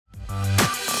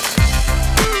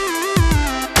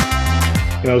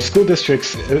School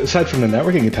districts, aside from the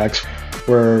networking attacks,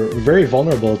 were very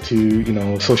vulnerable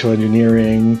to, social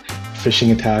engineering,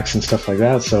 phishing attacks and stuff like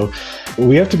that. So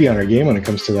we have to be on our game when it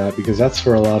comes to that, because that's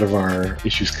where a lot of our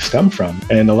issues stem from.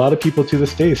 And a lot of people to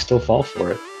this day still fall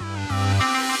for it.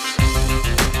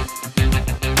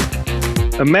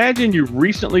 Imagine you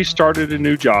recently started a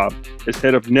new job as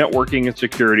head of networking and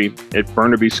security at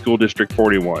Burnaby School District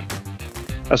 41.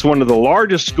 That's one of the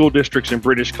largest school districts in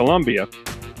British Columbia.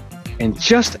 And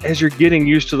just as you're getting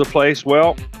used to the place,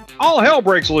 well, all hell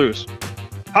breaks loose.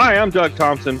 Hi, I'm Doug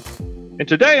Thompson. And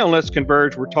today on Let's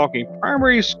Converge, we're talking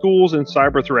primary schools and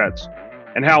cyber threats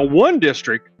and how one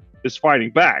district is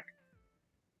fighting back.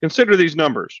 Consider these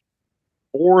numbers.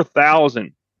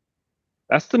 4,000.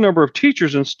 That's the number of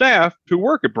teachers and staff who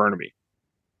work at Burnaby.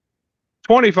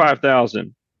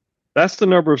 25,000. That's the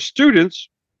number of students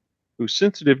whose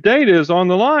sensitive data is on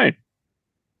the line.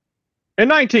 And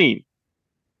 19.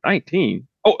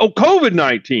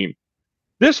 COVID-19.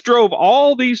 This drove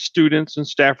all these students and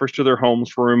staffers to their homes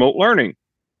for remote learning.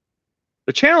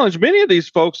 The challenge, many of these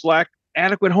folks lack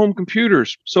adequate home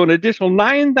computers, so an additional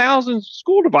 9,000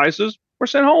 school devices were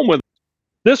sent home with them.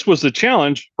 This was the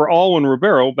challenge for Aylwyn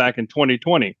Ribeiro back in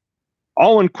 2020.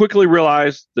 Aylwyn quickly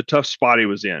realized the tough spot he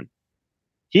was in.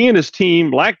 He and his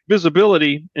team lacked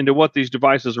visibility into what these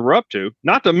devices were up to,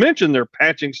 not to mention their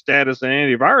patching status and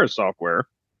antivirus software.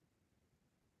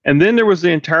 And then there was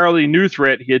the entirely new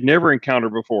threat he had never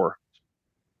encountered before.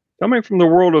 Coming from the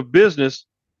world of business,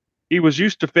 he was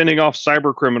used to fending off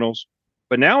cyber criminals,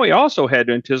 but now he also had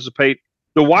to anticipate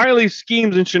the wily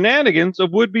schemes and shenanigans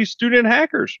of would-be student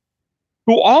hackers,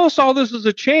 who all saw this as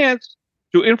a chance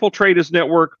to infiltrate his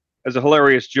network as a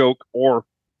hilarious joke, or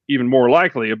even more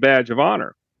likely, a badge of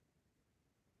honor.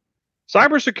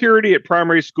 Cybersecurity at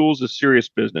primary schools is serious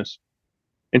business.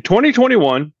 In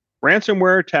 2021,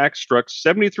 ransomware attacks struck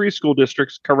 73 school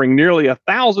districts covering nearly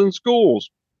 1,000 schools.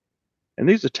 And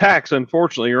these attacks,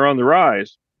 unfortunately, are on the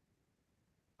rise.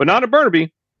 But not at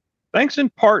Burnaby, thanks in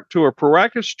part to a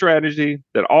proactive strategy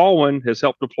that Aylwyn has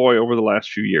helped deploy over the last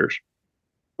few years.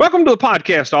 Welcome to the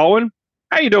podcast, Aylwyn.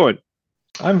 How you doing?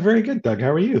 I'm very good, Doug.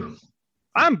 How are you?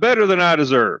 I'm better than I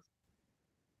deserve.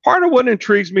 Part of what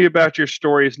intrigues me about your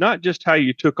story is not just how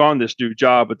you took on this new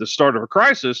job at the start of a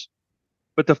crisis,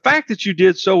 but the fact that you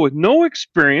did so with no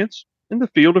experience in the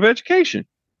field of education.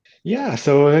 Yeah,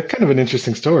 so kind of an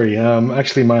interesting story.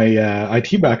 Actually, my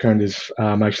IT background is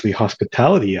actually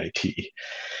hospitality IT.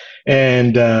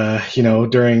 And,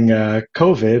 during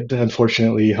COVID,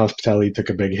 unfortunately, hospitality took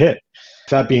a big hit.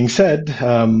 That being said,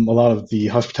 a lot of the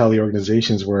hospitality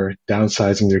organizations were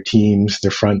downsizing their teams,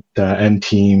 their front end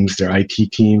teams, their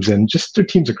IT teams, and just their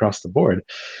teams across the board.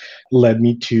 Led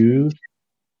me to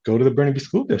go to the Burnaby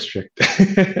School District.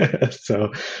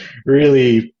 So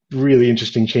really, really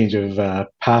interesting change of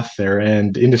path there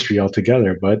and industry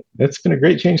altogether, but it's been a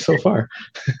great change so far.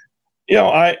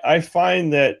 I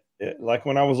find that, like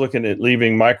when I was looking at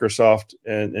leaving Microsoft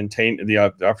and the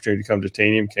opportunity to come to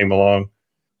Tanium came along,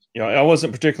 I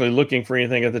wasn't particularly looking for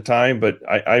anything at the time, but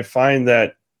I find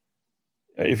that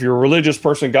if you're a religious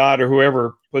person, God or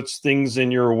whoever puts things in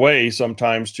your way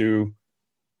sometimes to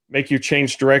make you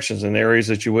change directions in areas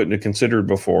that you wouldn't have considered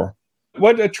before.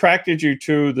 What attracted you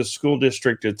to the school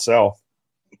district itself?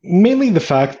 Mainly the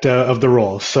fact of the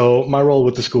role. So my role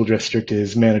with the school district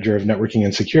is manager of networking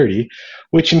and security,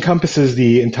 which encompasses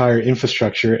the entire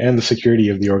infrastructure and the security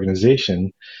of the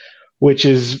organization, which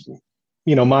is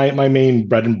my main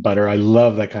bread and butter. I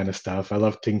love that kind of stuff. I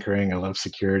love tinkering. I love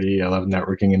security. I love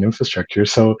networking and infrastructure.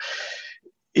 So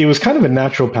it was kind of a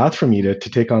natural path for me to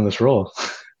take on this role.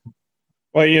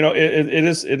 Well,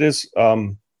 it is.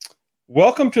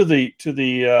 Welcome to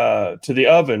the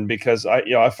oven, because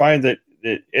I find that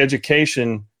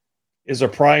education is a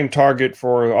prime target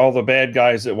for all the bad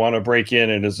guys that want to break in.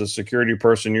 And as a security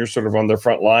person, you're sort of on the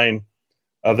front line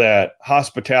of that.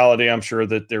 Hospitality, I'm sure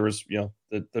that there is,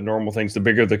 the normal things. The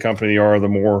bigger the company are, the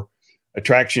more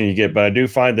attraction you get. But I do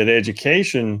find that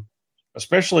education,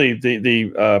 especially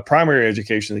the primary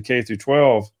education, the K through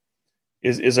 12,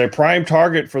 is a prime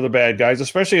target for the bad guys,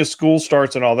 especially as school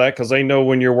starts and all that, because they know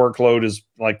when your workload is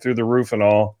like through the roof and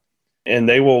all, and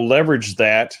they will leverage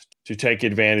that to take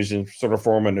advantage and sort of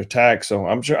form an attack. So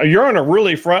I'm sure you're on a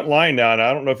really front line now, and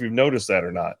I don't know if you've noticed that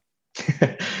or not.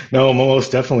 No,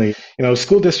 most definitely.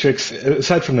 School districts,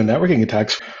 aside from the networking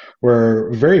attacks, were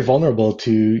very vulnerable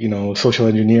to, social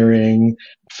engineering,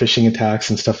 phishing attacks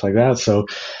and stuff like that. So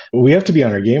we have to be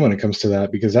on our game when it comes to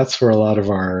that, because that's where a lot of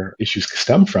our issues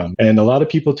stem from. And a lot of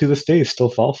people to this day still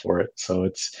fall for it. So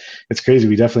it's crazy.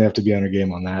 We definitely have to be on our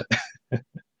game on that.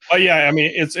 Oh yeah, I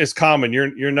mean it's common.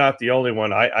 You're not the only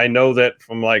one. I know that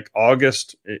from like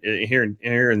August here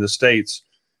in the States,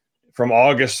 from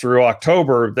August through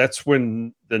October, that's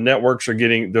when the networks are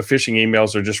getting the phishing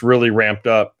emails are just really ramped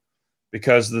up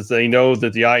because they know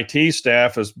that the IT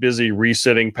staff is busy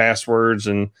resetting passwords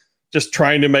and just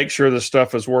trying to make sure the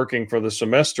stuff is working for the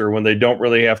semester when they don't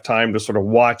really have time to sort of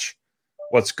watch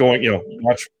what's going,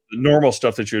 watch the normal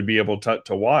stuff that you would be able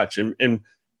to watch. And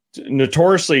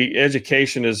notoriously,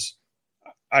 education is.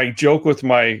 I joke with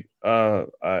my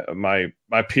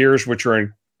my peers, which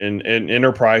are in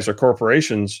enterprise or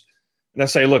corporations, and I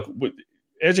say, look,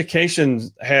 education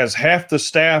has half the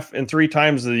staff and 3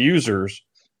 times the users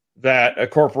that a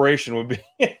corporation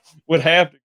would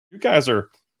have. You guys are,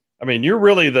 I mean, you're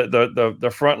really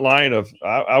the front line of.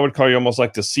 I would call you almost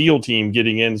like the SEAL team,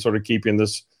 getting in, sort of keeping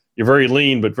this. You're very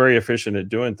lean, but very efficient at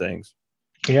doing things.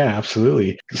 Yeah,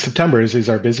 absolutely. September is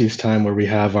our busiest time where we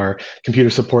have our computer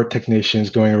support technicians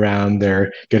going around.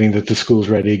 They're getting the schools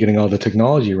ready, getting all the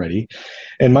technology ready.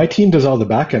 And my team does all the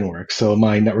back end work. So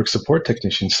my network support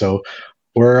technicians. So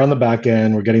we're on the back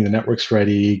end, we're getting the networks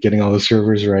ready, getting all the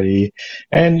servers ready.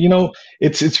 And,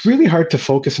 it's really hard to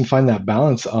focus and find that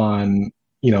balance on,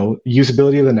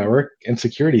 usability of the network and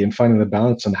security, and finding the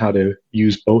balance on how to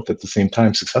use both at the same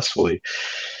time successfully.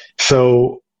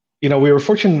 So, we were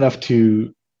fortunate enough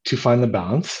to find the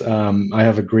balance. I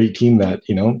have a great team that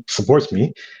supports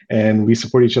me, and we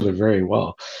support each other very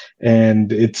well.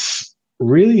 And it's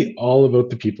really all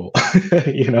about the people,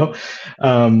 in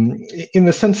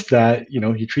the sense that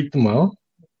you treat them well,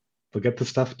 they'll get the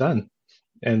stuff done,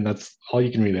 and that's all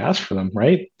you can really ask for them,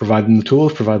 right? Provide them the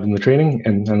tools, provide them the training,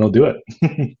 and they'll do it.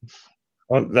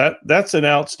 Well, that's an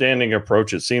outstanding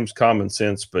approach. It seems common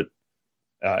sense, but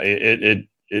that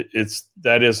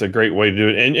is a great way to do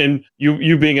it. And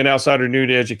you being an outsider new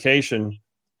to education,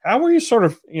 how were you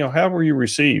how were you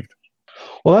received?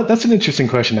 Well, that's an interesting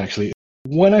question, actually.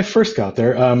 When I first got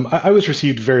there, I was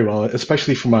received very well,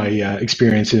 especially for my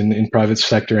experience in private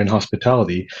sector and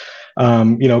hospitality.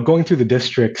 Going through the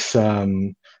district's,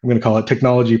 I'm going to call it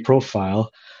technology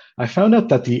profile, I found out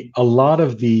that a lot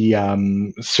of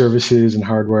the services and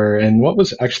hardware and what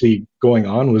was actually going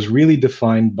on was really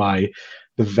defined by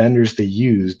the vendors they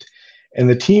used, and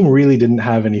the team really didn't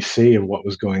have any say of what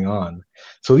was going on.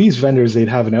 So these vendors, they'd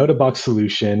have an out-of-box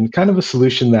solution, kind of a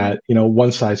solution that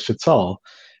one size fits all,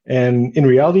 and in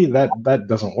reality that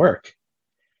doesn't work.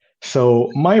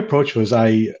 So my approach was,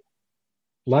 I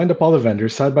lined up all the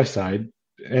vendors side by side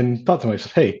and thought to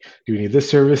myself, hey, do you need this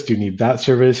service? Do you need that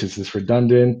service? Is this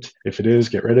redundant? If it is,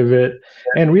 get rid of it.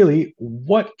 And really,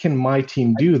 what can my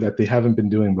team do that they haven't been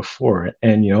doing before?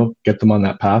 And, get them on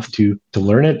that path to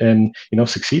learn it and,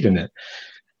 succeed in it.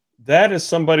 That is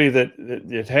somebody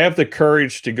that have the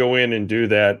courage to go in and do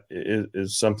that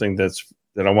is something that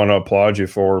I want to applaud you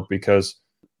for, because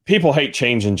people hate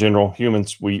change in general.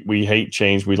 Humans, we hate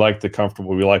change. We like the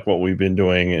comfortable. We like what we've been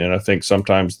doing. And I think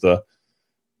sometimes the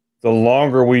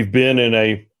longer we've been in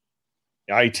a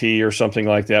IT or something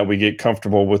like that, we get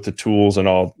comfortable with the tools and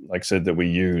all, like I said, that we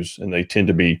use. And they tend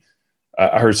to be,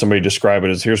 I heard somebody describe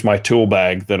it as, here's my tool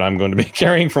bag that I'm going to be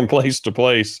carrying from place to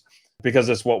place, because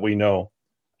it's what we know.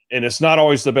 And it's not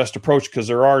always the best approach, because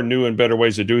there are new and better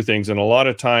ways to do things. And a lot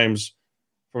of times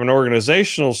from an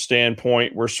organizational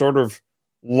standpoint, we're sort of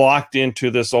locked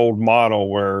into this old model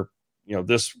where,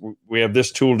 we have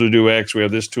this tool to do X, we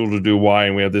have this tool to do Y,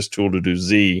 and we have this tool to do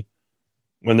Z.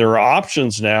 When there are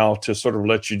options now to sort of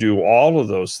let you do all of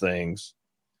those things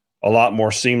a lot more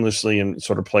seamlessly and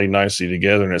sort of play nicely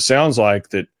together. And it sounds like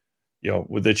that,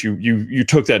 that you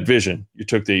took that vision, you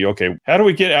took okay, how do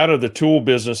we get out of the tool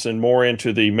business and more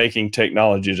into the making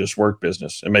technology just work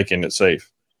business and making it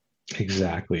safe?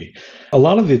 Exactly. A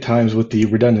lot of the times with the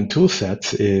redundant tool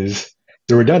sets is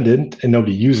they're redundant and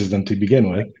nobody uses them to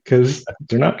begin with because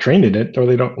they're not trained in it or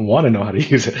they don't want to know how to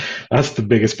use it. That's the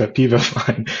biggest pet peeve of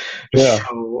mine. Yeah.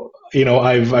 So,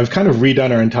 I've kind of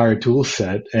redone our entire tool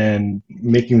set and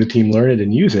making the team learn it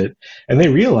and use it. And they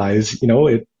realize,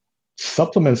 it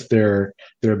supplements their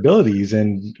abilities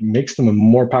and makes them a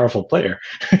more powerful player.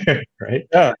 Right?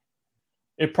 Yeah.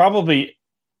 It probably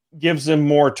gives them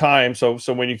more time. So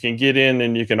when you can get in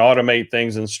and you can automate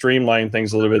things and streamline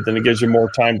things a little bit, then it gives you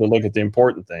more time to look at the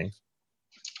important things.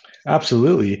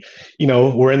 Absolutely.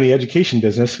 We're in the education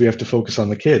business. We have to focus on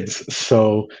the kids.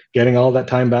 So getting all that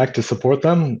time back to support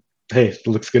them, hey, it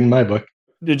looks good in my book.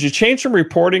 Did you change some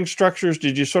reporting structures?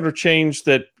 Did you sort of change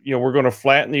that, we're going to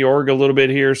flatten the org a little bit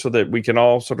here so that we can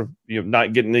all sort of,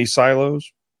 not get in these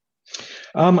silos?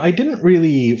 I didn't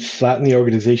really flatten the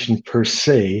organization per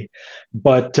se,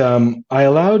 but I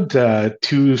allowed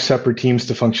two separate teams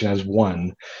to function as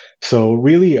one. So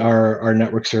really, our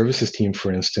network services team,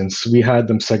 for instance, we had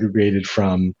them segregated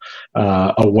from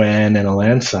a WAN and a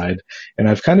LAN side, and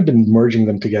I've kind of been merging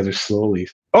them together slowly.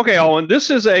 Okay, Aylwyn, this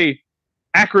is a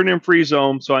acronym-free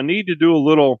zone, so I need to do a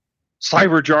little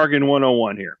cyber jargon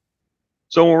 101 here.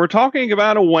 So when we're talking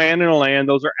about a WAN and a LAN,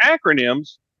 those are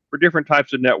acronyms for different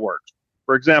types of networks.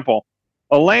 For example,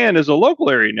 a LAN is a local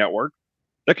area network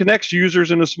that connects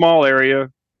users in a small area,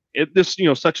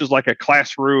 such as like a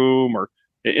classroom or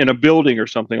in a building or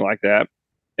something like that.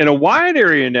 And a wide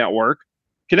area network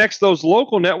connects those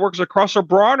local networks across a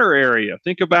broader area.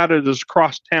 Think about it as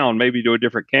cross town, maybe to a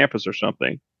different campus or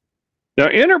something. Now,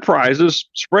 enterprises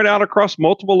spread out across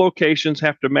multiple locations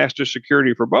have to master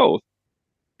security for both.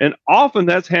 And often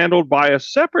that's handled by a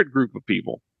separate group of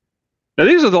people. Now,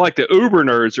 these are like the uber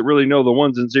nerds that really know the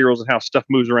ones and zeros and how stuff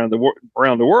moves around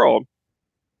the world.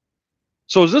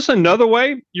 So is this another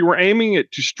way you were aiming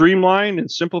it to streamline and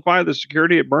simplify the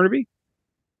security at Burnaby?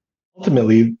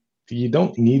 Ultimately, you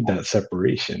don't need that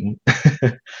separation.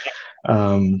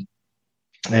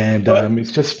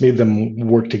 It's just made them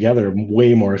work together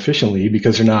way more efficiently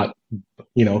because they're not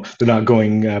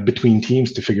going between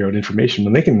teams to figure out information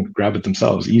when they can grab it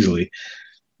themselves easily.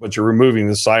 But you're removing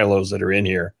the silos that are in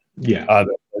here. Yeah.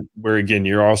 Where again,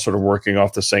 you're all sort of working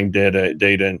off the same data,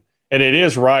 and it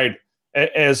is right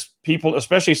as people,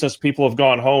 especially since people have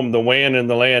gone home, the WAN and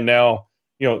the LAN now,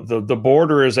 the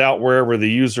border is out wherever the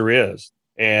user is,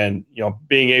 and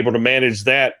being able to manage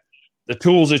that, the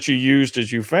tools that you used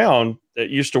as you found that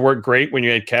used to work great when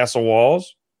you had castle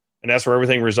walls, and that's where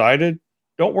everything resided,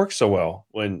 don't work so well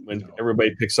when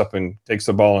everybody picks up and takes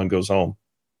the ball and goes home.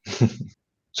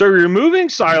 So you're removing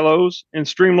silos and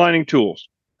streamlining tools.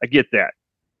 I get that.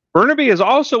 Burnaby has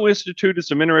also instituted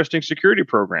some interesting security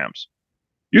programs.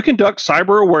 You conduct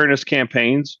cyber awareness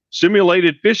campaigns,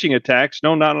 simulated phishing attacks,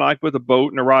 no, not like with a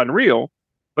boat and a rod and reel,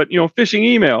 but phishing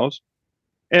emails,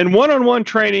 and one-on-one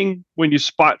training when you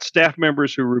spot staff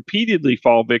members who repeatedly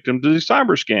fall victim to these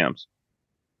cyber scams.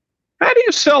 How do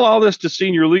you sell all this to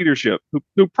senior leadership,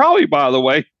 who probably, by the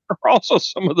way, are also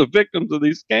some of the victims of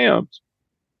these scams?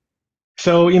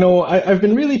 So, I've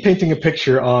been really painting a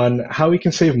picture on how we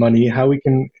can save money, how we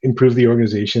can improve the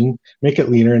organization, make it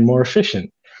leaner and more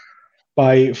efficient.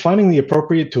 By finding the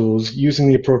appropriate tools, using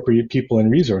the appropriate people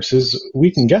and resources, we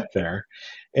can get there.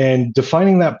 And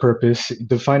defining that purpose,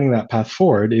 defining that path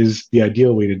forward is the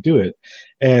ideal way to do it.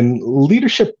 And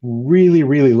leadership really,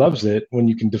 really loves it when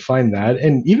you can define that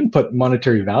and even put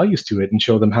monetary values to it and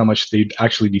show them how much they'd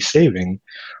actually be saving,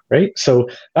 right? So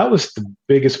that was the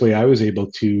biggest way I was able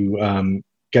to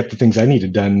get the things I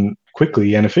needed done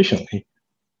quickly and efficiently.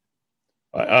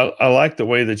 I like the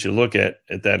way that you look at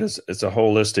that. It's a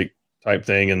holistic type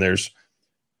thing, and there's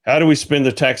how do we spend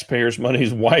the taxpayers'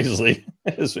 monies wisely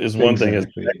is one thing I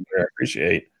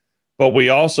appreciate. But we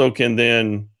also can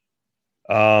then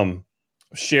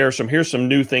share here's some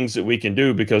new things that we can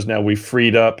do because now we've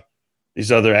freed up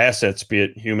these other assets, be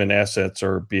it human assets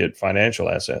or be it financial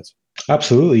assets.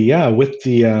 Absolutely, yeah. With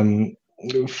the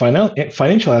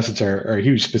financial assets are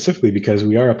huge, specifically because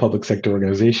we are a public sector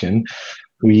organization.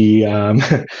 We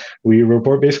we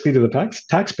report basically to the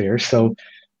taxpayer, so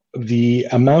the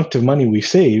amount of money we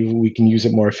save, we can use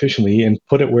it more efficiently and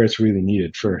put it where it's really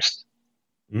needed first.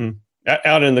 Mm-hmm.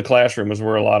 Out in the classroom is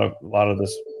where a lot of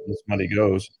this money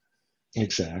goes.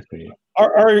 Exactly.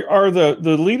 Are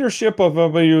the leadership of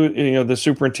the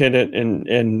superintendent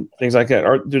and things like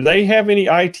that? Do they have any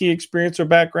IT experience or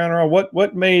background, or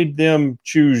what made them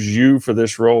choose you for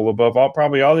this role above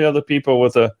probably all the other people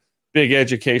with a big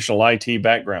educational IT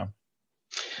background?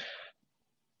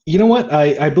 You know what?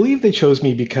 I believe they chose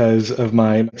me because of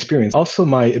my experience, also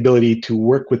my ability to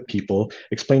work with people,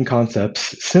 explain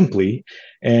concepts simply,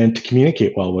 and to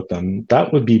communicate well with them.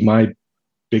 That would be my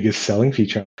biggest selling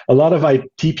feature. A lot of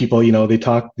IT people, they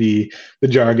talk the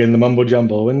jargon, the mumbo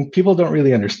jumbo, and people don't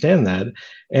really understand that.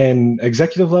 And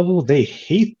executive level, they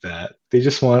hate that. They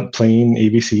just want plain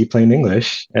ABC, plain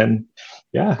English, and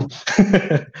yeah.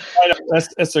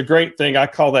 That's a great thing. I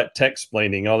call that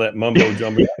tech-splaining, all that mumbo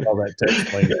jumbo. I call that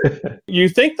tech-splaining. You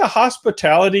think the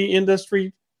hospitality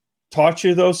industry taught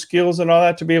you those skills and all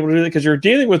that to be able to do that? Because you're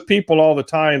dealing with people all the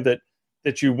time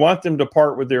that you want them to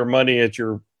part with their money at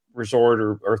your resort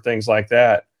or things like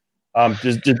that.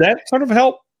 Did that sort of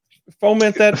help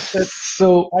foment that?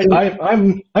 So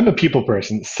I'm a people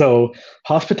person, so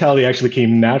hospitality actually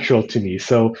came natural to me.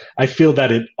 So I feel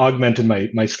that it augmented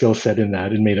my skill set in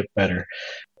that and made it better.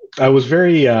 I was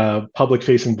very public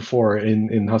facing before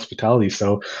in hospitality,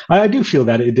 so I do feel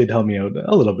that it did help me out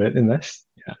a little bit in this.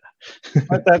 Yeah.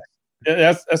 But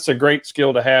that's a great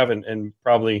skill to have, and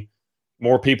probably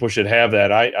more people should have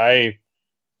that. I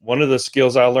one of the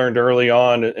skills I learned early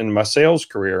on in my sales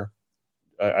career,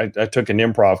 I took an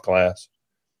improv class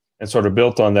and sort of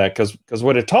built on that, because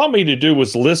what it taught me to do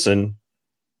was listen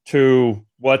to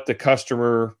what the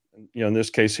customer, in this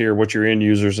case here, what your end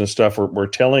users and stuff were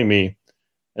telling me,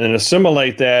 and then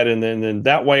assimilate that. And then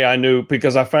that way I knew,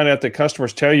 because I found out that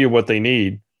customers tell you what they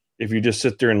need if you just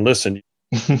sit there and listen.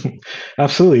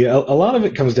 Absolutely. A lot of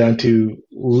it comes down to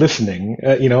listening.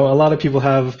 A lot of IT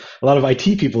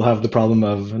people have the problem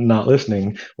of not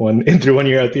listening, one in through one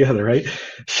ear out the other, right?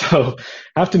 So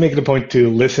I have to make it a point to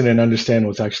listen and understand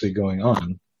what's actually going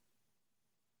on.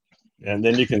 And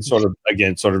then you can sort of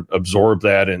absorb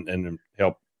that and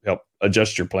help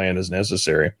adjust your plan as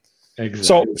necessary. Exactly.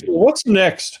 So what's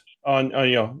next on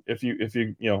if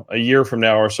you a year from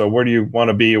now or so, where do you want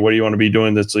to be, or what do you want to be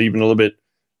doing that's even a little bit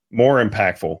more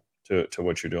impactful to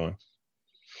what you're doing?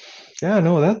 Yeah,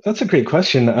 no, that's a great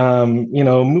question.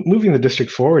 Moving the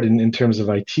district forward in terms of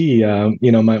IT,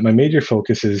 my major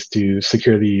focus is to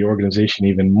secure the organization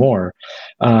even more.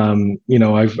 I've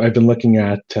been looking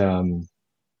at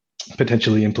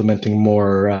potentially implementing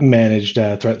more managed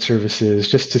threat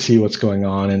services just to see what's going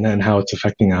on and how it's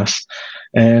affecting us.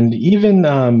 And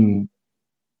even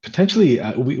potentially,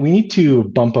 we need to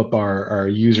bump up our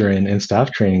user and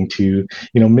staff training to,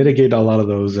 mitigate a lot of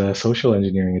those social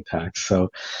engineering attacks. So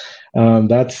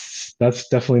that's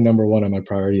definitely number one on my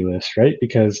priority list, right?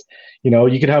 Because,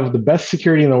 you could have the best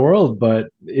security in the world, but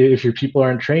if your people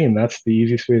aren't trained, that's the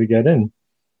easiest way to get in.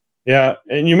 Yeah,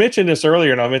 and you mentioned this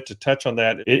earlier, and I meant to touch on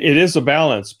that. It is a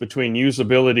balance between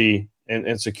usability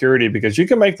and security, because you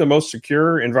can make the most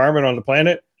secure environment on the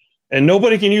planet, and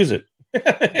nobody can use it.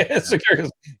 It's secure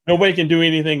because nobody can do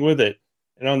anything with it.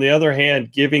 And on the other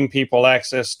hand, giving people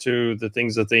access to the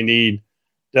things that they need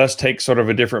does take sort of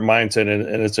a different mindset,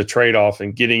 and it's a trade-off.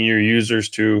 And getting your users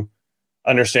to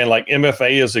understand, like,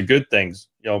 MFA is a good thing.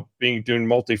 Doing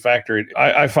multi-factor.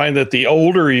 I find that the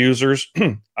older users,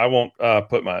 I will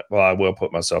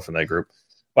put myself in that group,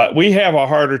 but we have a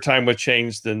harder time with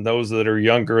change than those that are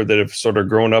younger, that have sort of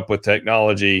grown up with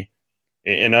technology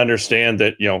and understand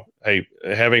that, hey,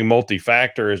 having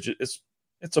multi-factor it's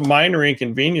a minor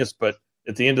inconvenience, but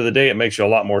at the end of the day, it makes you a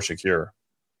lot more secure.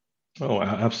 Oh,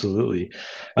 absolutely.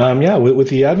 With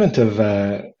the advent of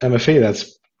MFA,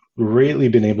 that's greatly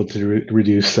been able to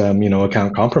reduce,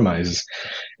 account compromises.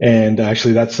 And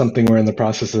actually, that's something we're in the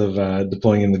process of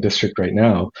deploying in the district right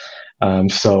now.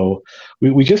 So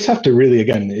we just have to really,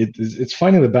 again, it's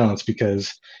finding the balance,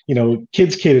 because,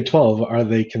 kids K to 12,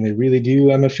 can they really do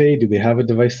MFA? Do they have a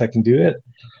device that can do it?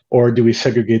 Or do we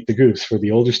segregate the groups where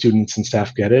the older students and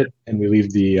staff get it, and we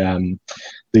leave the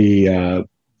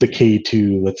K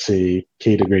to, let's say,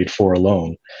 K to grade 4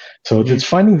 alone? So it's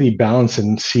finding the balance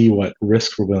and see what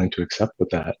risk we're willing to accept with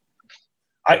that.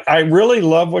 I really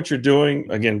love what you're doing.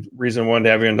 Again, reason one to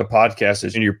have you on the podcast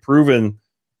is you're proven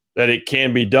that it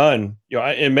can be done.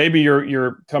 And maybe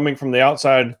you're coming from the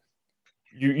outside.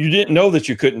 You didn't know that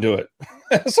you couldn't do it.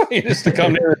 So you just to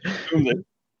come here and assume that.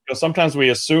 Sometimes we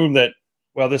assume that,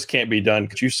 well, this can't be done.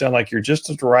 Because you sound like you're just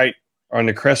as right on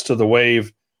the crest of the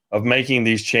wave of making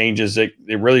these changes. They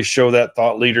really show that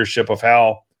thought leadership of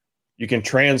how you can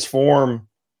transform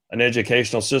an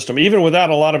educational system, even without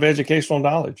a lot of educational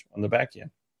knowledge on the back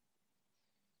end.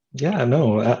 Yeah,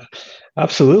 no,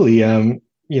 absolutely.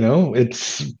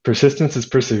 It's persistence, it's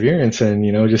perseverance, and,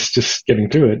 just getting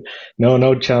through it.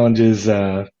 No challenge is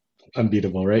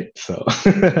unbeatable, right? So,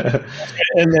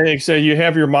 and then so you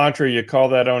have your mantra, you call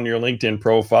that on your LinkedIn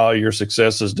profile. Your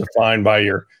success is defined by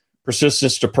your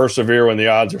persistence to persevere when the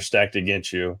odds are stacked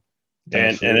against you.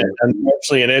 And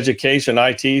unfortunately, in education,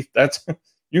 IT, that's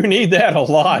you need that a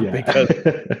lot, because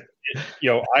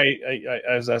I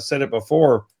as I said it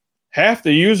before, half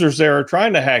the users there are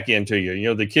trying to hack into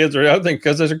you. The kids are out there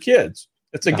because they're kids.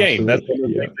 It's a game. That's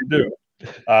what they do.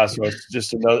 So it's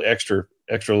just another extra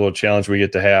little challenge we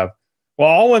get to have. Well,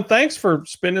 Aylwyn, thanks for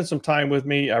spending some time with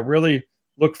me. I really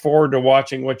look forward to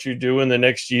watching what you do in the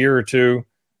next year or two.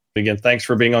 Again, thanks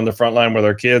for being on the front line with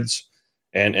our kids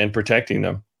and protecting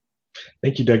them.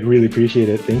 Thank you, Doug. Really appreciate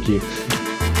it. Thank you.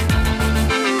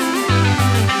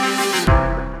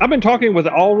 I've been talking with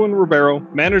Aylwyn Ribeiro,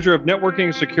 Manager of Networking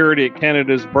and Security at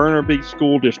Canada's Burnaby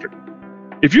School District.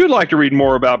 If you'd like to read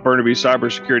more about Burnaby's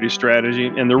cybersecurity strategy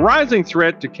and the rising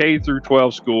threat to K through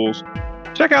 12 schools,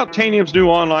 check out Tanium's new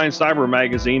online cyber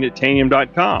magazine at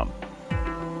tanium.com.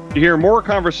 To hear more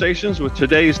conversations with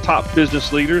today's top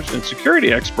business leaders and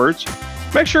security experts,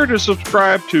 Make sure to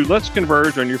subscribe to Let's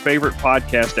Converge on your favorite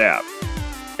podcast app.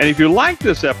 And if you liked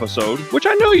this episode, which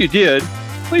I know you did,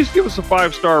 please give us a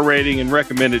 5-star rating and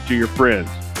recommend it to your friends.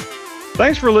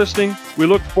 Thanks for listening. We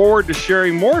look forward to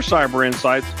sharing more cyber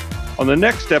insights on the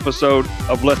next episode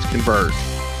of Let's Converge.